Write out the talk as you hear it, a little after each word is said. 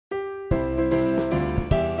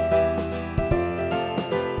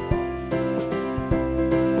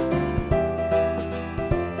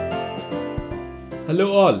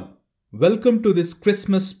Hello, all. Welcome to this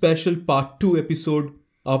Christmas special part 2 episode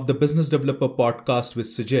of the Business Developer Podcast with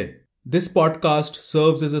Sujay. This podcast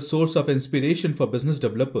serves as a source of inspiration for business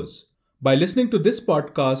developers. By listening to this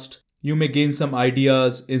podcast, you may gain some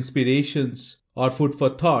ideas, inspirations, or food for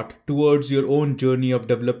thought towards your own journey of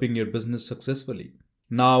developing your business successfully,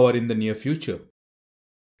 now or in the near future.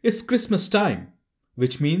 It's Christmas time,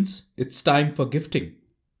 which means it's time for gifting.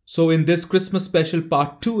 So in this Christmas special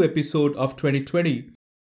part 2 episode of 2020,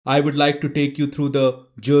 I would like to take you through the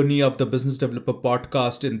journey of the Business Developer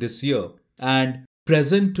Podcast in this year and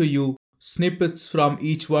present to you snippets from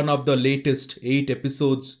each one of the latest 8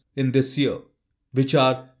 episodes in this year, which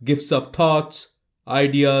are gifts of thoughts,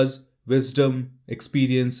 ideas, wisdom,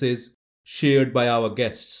 experiences shared by our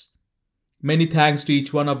guests. Many thanks to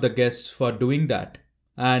each one of the guests for doing that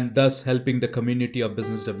and thus helping the community of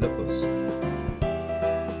business developers.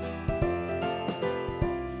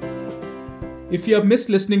 If you have missed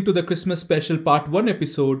listening to the Christmas special part 1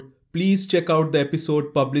 episode, please check out the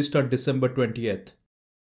episode published on December 20th.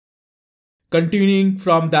 Continuing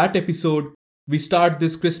from that episode, we start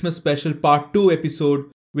this Christmas special part 2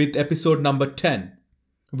 episode with episode number 10,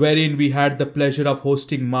 wherein we had the pleasure of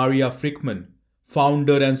hosting Maria Frickman,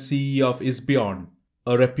 founder and CEO of Isbjorn,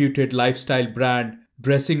 a reputed lifestyle brand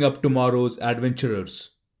dressing up tomorrow's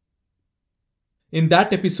adventurers. In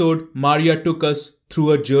that episode, Maria took us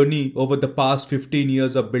through a journey over the past 15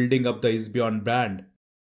 years of building up the Isbjorn brand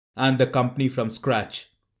and the company from scratch.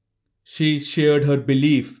 She shared her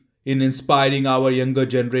belief in inspiring our younger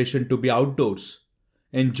generation to be outdoors,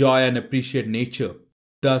 enjoy and appreciate nature,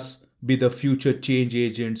 thus be the future change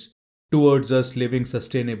agents towards us living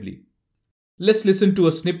sustainably. Let's listen to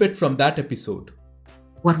a snippet from that episode.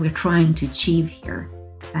 What we're trying to achieve here,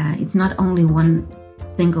 it's not only one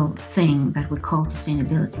single thing that we call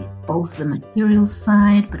sustainability. It's both the material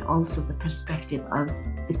side, but also the perspective of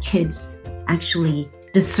the kids actually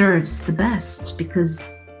deserves the best because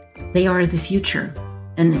they are the future.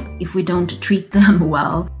 And if we don't treat them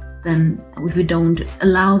well, then if we don't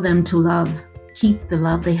allow them to keep the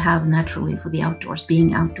love they have naturally for the outdoors,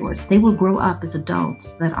 being outdoors, they will grow up as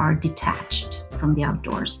adults that are detached from the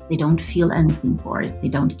outdoors. They don't feel anything for it. They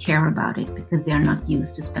don't care about it because they're not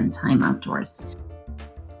used to spend time outdoors.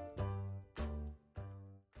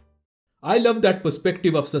 I love that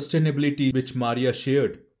perspective of sustainability which Maria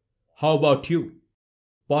shared. How about you?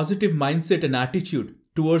 Positive mindset and attitude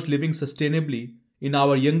towards living sustainably in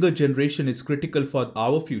our younger generation is critical for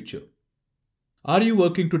our future. Are you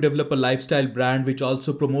working to develop a lifestyle brand which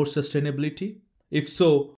also promotes sustainability? If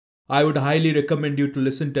so, I would highly recommend you to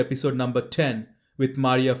listen to episode number 10 with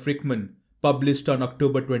Maria Frickman, published on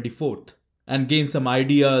October 24th, and gain some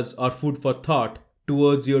ideas or food for thought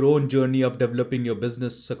towards your own journey of developing your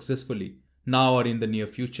business successfully, now or in the near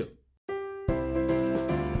future.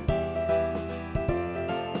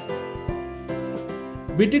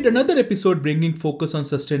 We did another episode bringing focus on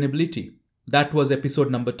sustainability. That was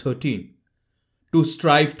episode number 13. To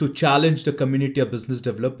strive to challenge the community of business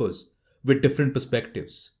developers with different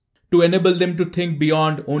perspectives. To enable them to think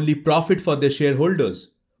beyond only profit for their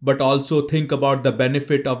shareholders, but also think about the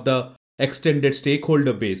benefit of the extended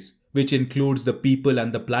stakeholder base, which includes the people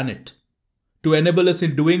and the planet. To enable us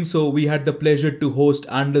in doing so, we had the pleasure to host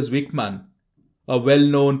Anders Wickman, a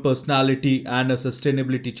well-known personality and a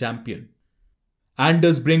sustainability champion.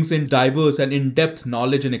 Anders brings in diverse and in-depth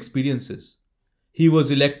knowledge and experiences. He was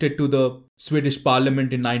elected to the Swedish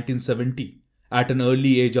Parliament in 1970 at an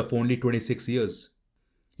early age of only 26 years.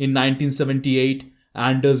 In 1978,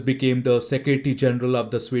 Anders became the Secretary General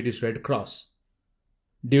of the Swedish Red Cross.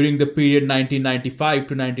 During the period 1995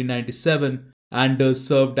 to 1997, Anders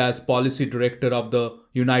served as Policy Director of the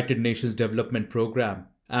United Nations Development Programme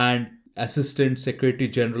and Assistant Secretary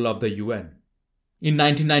General of the UN. In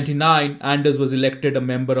 1999, Anders was elected a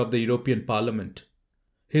member of the European Parliament.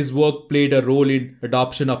 His work played a role in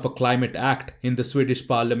adoption of a Climate Act in the Swedish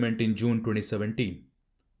Parliament in June 2017.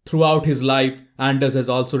 Throughout his life, Anders has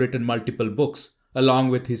also written multiple books, along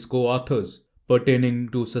with his co-authors, pertaining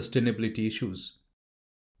to sustainability issues.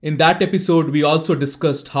 In that episode, we also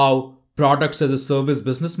discussed how products as a service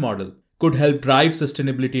business model could help drive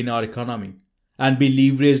sustainability in our economy and be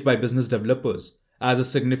leveraged by business developers as a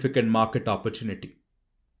significant market opportunity.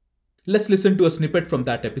 Let's listen to a snippet from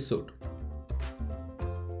that episode.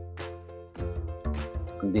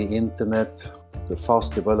 The internet, the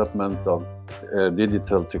fast development of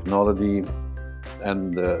digital technology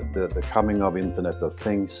and the coming of Internet of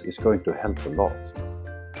Things is going to help a lot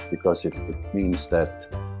because it means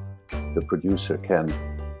that the producer can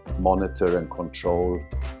monitor and control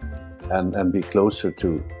and be closer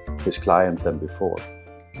to his client than before.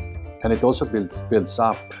 And it also builds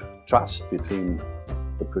up trust between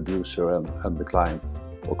the producer and the client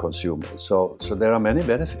or consumer. So there are many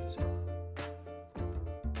benefits.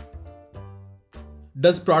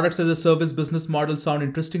 Does products as a service business model sound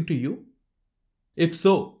interesting to you? If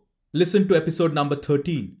so, listen to episode number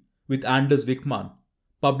 13 with Anders Wickman,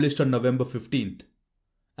 published on November 15th,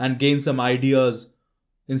 and gain some ideas,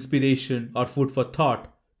 inspiration, or food for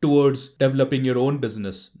thought towards developing your own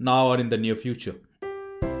business now or in the near future.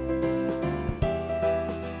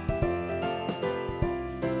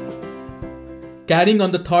 Carrying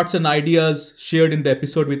on the thoughts and ideas shared in the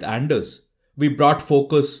episode with Anders, we brought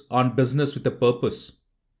focus on business with a purpose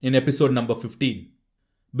in episode number 15.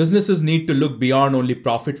 Businesses need to look beyond only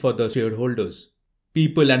profit for the shareholders.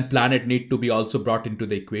 People and planet need to be also brought into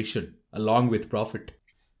the equation, along with profit.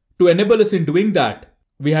 To enable us in doing that,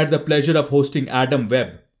 we had the pleasure of hosting Adam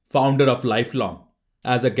Webb, founder of Lifelong,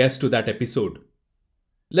 as a guest to that episode.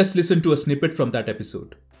 Let's listen to a snippet from that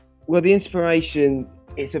episode. Well, the inspiration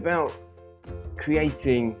is about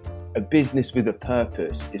creating a business with a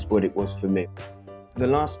purpose is what it was for me. The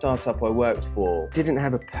last startup I worked for didn't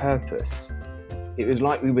have a purpose. It was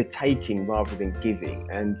like we were taking rather than giving.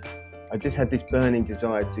 And I just had this burning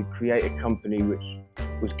desire to create a company which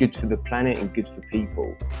was good for the planet and good for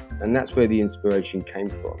people. And that's where the inspiration came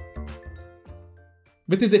from.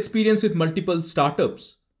 With his experience with multiple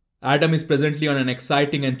startups, Adam is presently on an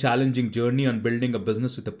exciting and challenging journey on building a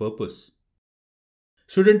business with a purpose.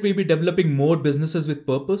 Shouldn't we be developing more businesses with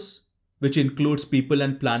purpose, which includes people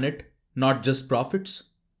and planet, not just profits?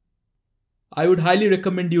 I would highly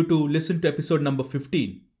recommend you to listen to episode number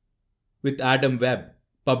 15 with Adam Webb,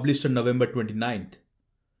 published on November 29th,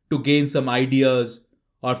 to gain some ideas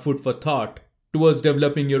or food for thought towards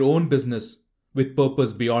developing your own business with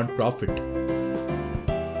purpose beyond profit.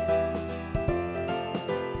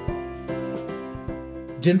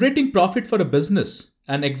 Generating profit for a business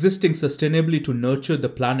and existing sustainably to nurture the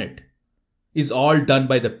planet is all done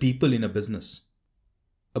by the people in a business.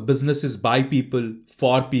 A business is by people,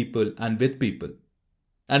 for people, and with people.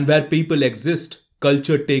 And where people exist,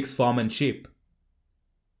 culture takes form and shape.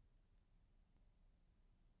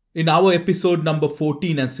 In our episode number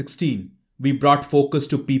 14 and 16, we brought focus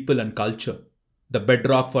to people and culture, the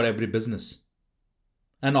bedrock for every business,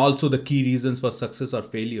 and also the key reasons for success or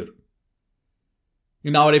failure.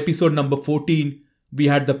 In our episode number 14, we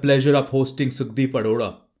had the pleasure of hosting Sukhdeep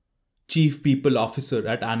Arora, Chief People Officer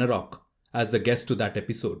at Anarock, as the guest to that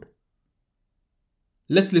episode.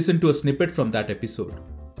 Let's listen to a snippet from that episode.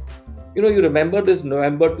 You remember this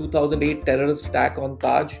November 2008 terrorist attack on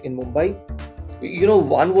Taj in Mumbai?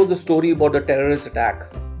 One was a story about a terrorist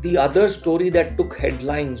attack. The other story that took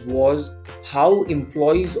headlines was how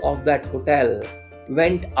employees of that hotel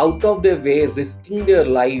went out of their way, risking their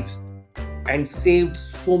lives, and saved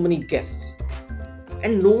so many guests.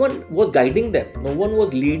 And no one was guiding them, no one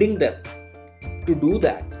was leading them to do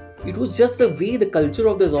that. It was just the way the culture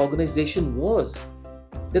of this organization was,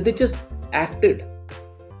 that they just acted.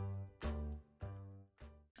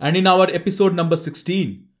 And in our episode number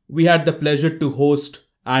 16, we had the pleasure to host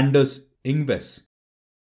Anders Ingves,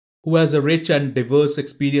 who has a rich and diverse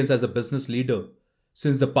experience as a business leader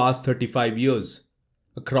since the past 35 years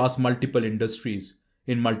across multiple industries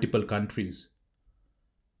in multiple countries.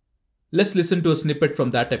 Let's listen to a snippet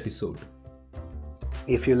from that episode.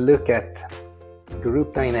 If you look at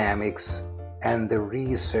group dynamics and the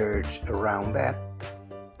research around that,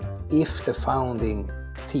 if the founding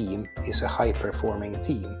team is a high-performing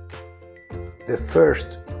team, the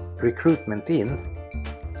first recruitment in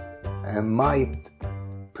might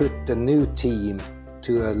put the new team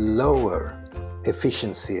to a lower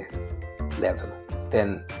efficiency level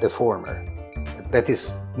than the former. That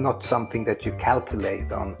is not something that you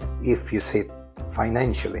calculate on if you sit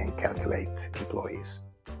financially and calculate employees.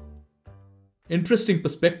 Interesting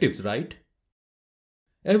perspectives, right?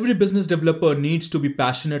 Every business developer needs to be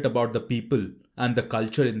passionate about the people and the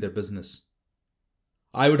culture in their business.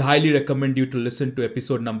 I would highly recommend you to listen to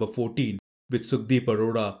episode number 14 with Sukhdeep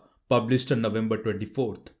Arora, published on November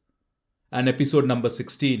 24th, and episode number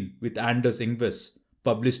 16 with Anders Ingves,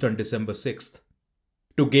 published on December 6th,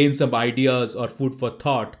 to gain some ideas or food for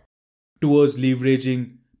thought towards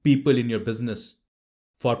leveraging people in your business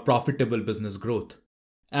for profitable business growth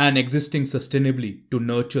and existing sustainably to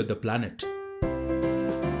nurture the planet.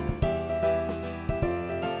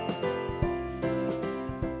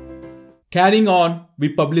 Carrying on,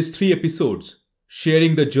 we published 3 episodes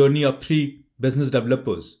sharing the journey of 3 business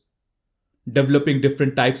developers, developing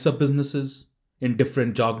different types of businesses in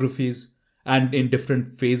different geographies and in different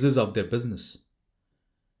phases of their business.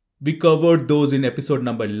 We covered those in episode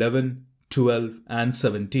number 11, 12, and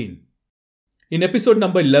 17. In episode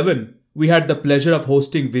number 11, we had the pleasure of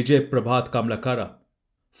hosting Vijay Prabhat Kamlakara,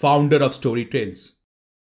 founder of Story Trails.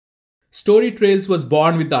 Story Trails was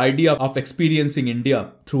born with the idea of experiencing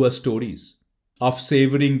India through her stories, of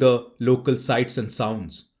savoring the local sights and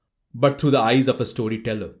sounds, but through the eyes of a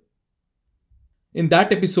storyteller. In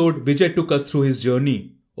that episode, Vijay took us through his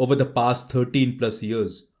journey over the past 13 plus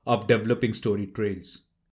years of developing Story Trails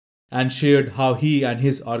and shared how he and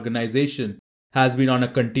his organization has been on a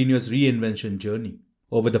continuous reinvention journey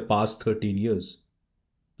over the past 13 years.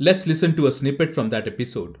 Let's listen to a snippet from that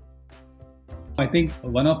episode. I think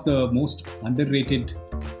one of the most underrated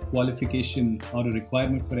qualification or a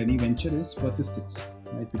requirement for any venture is persistence,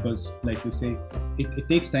 right? Because like you say, it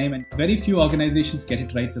takes time, and very few organizations get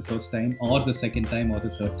it right the first time or the second time or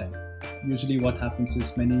the third time. Usually what happens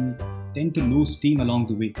is many tend to lose steam along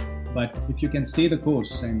the way. But if you can stay the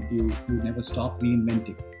course and you never stop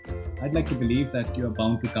reinventing, I'd like to believe that you are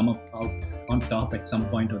bound to come out on top at some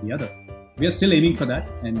point or the other. We are still aiming for that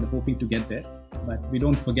and hoping to get there, but we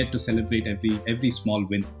don't forget to celebrate every small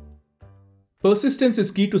win. Persistence is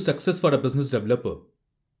key to success for a business developer.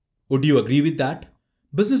 Would you agree with that?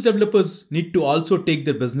 Business developers need to also take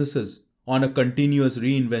their businesses on a continuous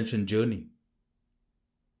reinvention journey.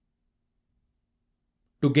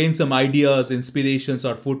 To gain some ideas, inspirations,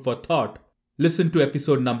 or food for thought, listen to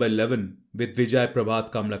episode number 11 with Vijay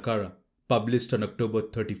Prabhat Kamlakara, published on October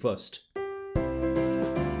 31st.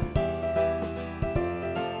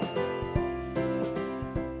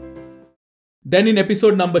 Then in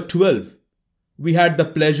episode number 12, we had the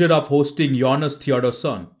pleasure of hosting Jonas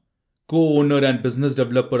Theodorsson, co-owner and business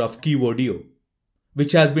developer of Keywordio,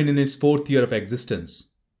 which has been in its 4th year of existence.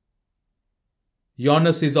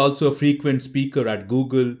 Jonas is also a frequent speaker at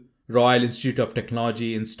Google, Royal Institute of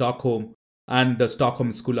Technology in Stockholm, and the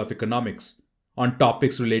Stockholm School of Economics on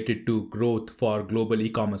topics related to growth for global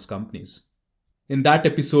e-commerce companies. In that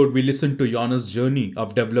episode, we listened to Jonas' journey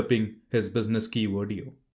of developing his business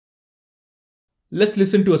Keywordio. Let's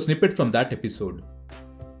listen to a snippet from that episode.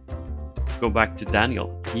 Go back to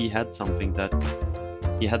Daniel. He had something that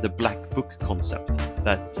he had the black book concept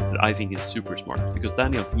that I think is super smart, because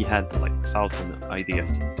Daniel, he had like 1,000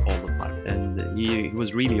 ideas all the time, and he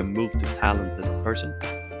was really a multi-talented person,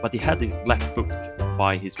 but he had this black book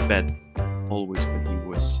by his bed always when he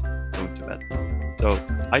was going to bed. So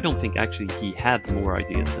I don't think actually he had more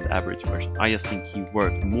ideas than the average person. I just think he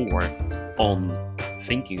worked more on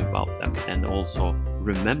thinking about them and also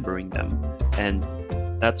remembering them, and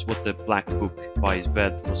that's what the black book by his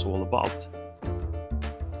bed was all about.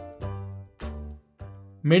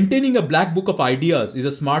 Maintaining a black book of ideas is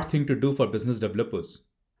a smart thing to do for business developers.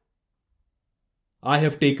 I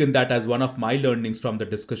have taken that as one of my learnings from the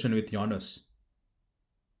discussion with Jonas.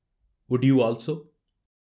 Would you also?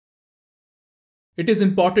 It is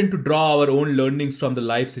important to draw our own learnings from the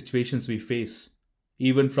life situations we face,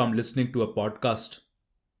 even from listening to a podcast.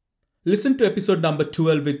 Listen to episode number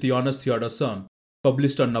 12 with Jonas Theodorsson,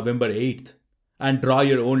 published on November 8th, and draw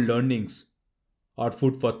your own learnings or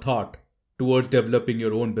food for thought towards developing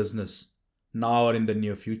your own business, now or in the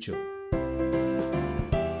near future.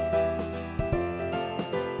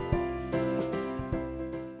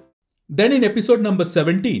 Then in episode number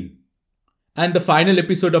 17, and the final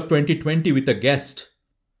episode of 2020 with a guest,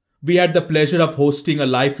 we had the pleasure of hosting a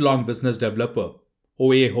lifelong business developer,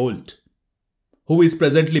 O.A. Holt, who is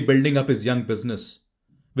presently building up his young business,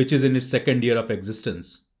 which is in its 2nd year of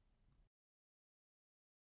existence.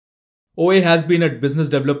 O.A. has been a business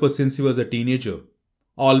developer since he was a teenager,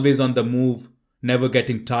 always on the move, never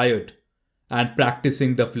getting tired, and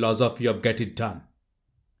practicing the philosophy of get it done.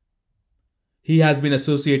 He has been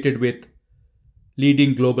associated with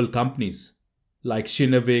leading global companies like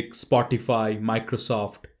Kinnevik, Spotify,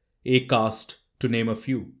 Microsoft, Acast, to name a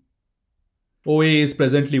few. O.A. is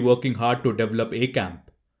presently working hard to develop ACAMP,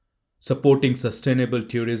 supporting sustainable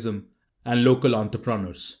tourism and local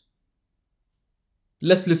entrepreneurs.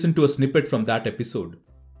 Let's listen to a snippet from that episode.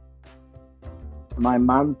 My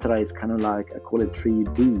mantra is kind of like, I call it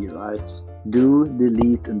 3D, right? Do,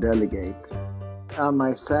 delete, and delegate.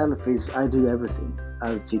 Myself is, I do everything.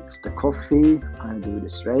 I fix the coffee, I do the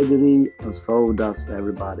strategy, and so does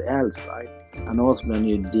everybody else, right? And also when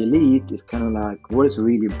you delete, it's kind of like, what is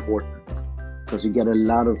really important? Because you get a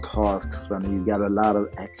lot of tasks and you get a lot of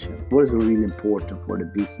action. What is really important for the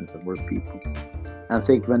business and for people? I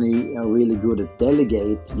think when you are really good at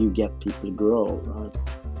delegate, you get people to grow, right?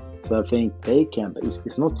 So I think ACAMP,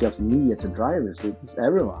 it's not just me as the drivers, it's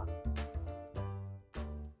everyone.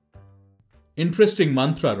 Interesting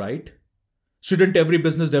mantra, right? Shouldn't every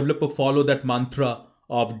business developer follow that mantra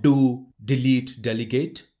of do, delete,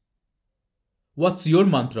 delegate? What's your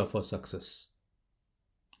mantra for success?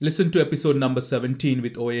 Listen to episode number 17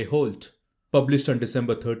 with O.A. Holt, published on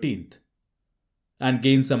December 13th, and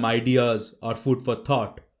gain some ideas or food for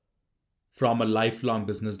thought from a lifelong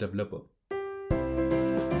business developer.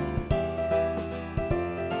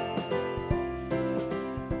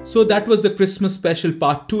 So that was the Christmas special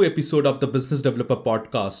part 2 episode of the Business Developer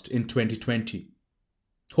Podcast in 2020.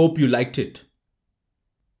 Hope you liked it.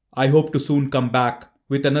 I hope to soon come back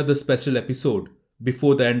with another special episode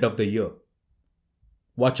before the end of the year.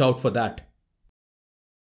 Watch out for that.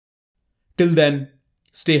 Till then,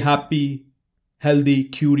 stay happy, healthy,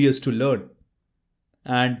 curious to learn.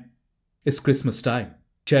 And it's Christmas time.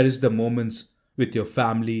 Cherish the moments with your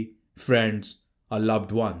family, friends, or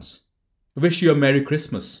loved ones. Wish you a Merry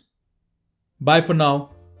Christmas. Bye for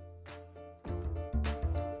now.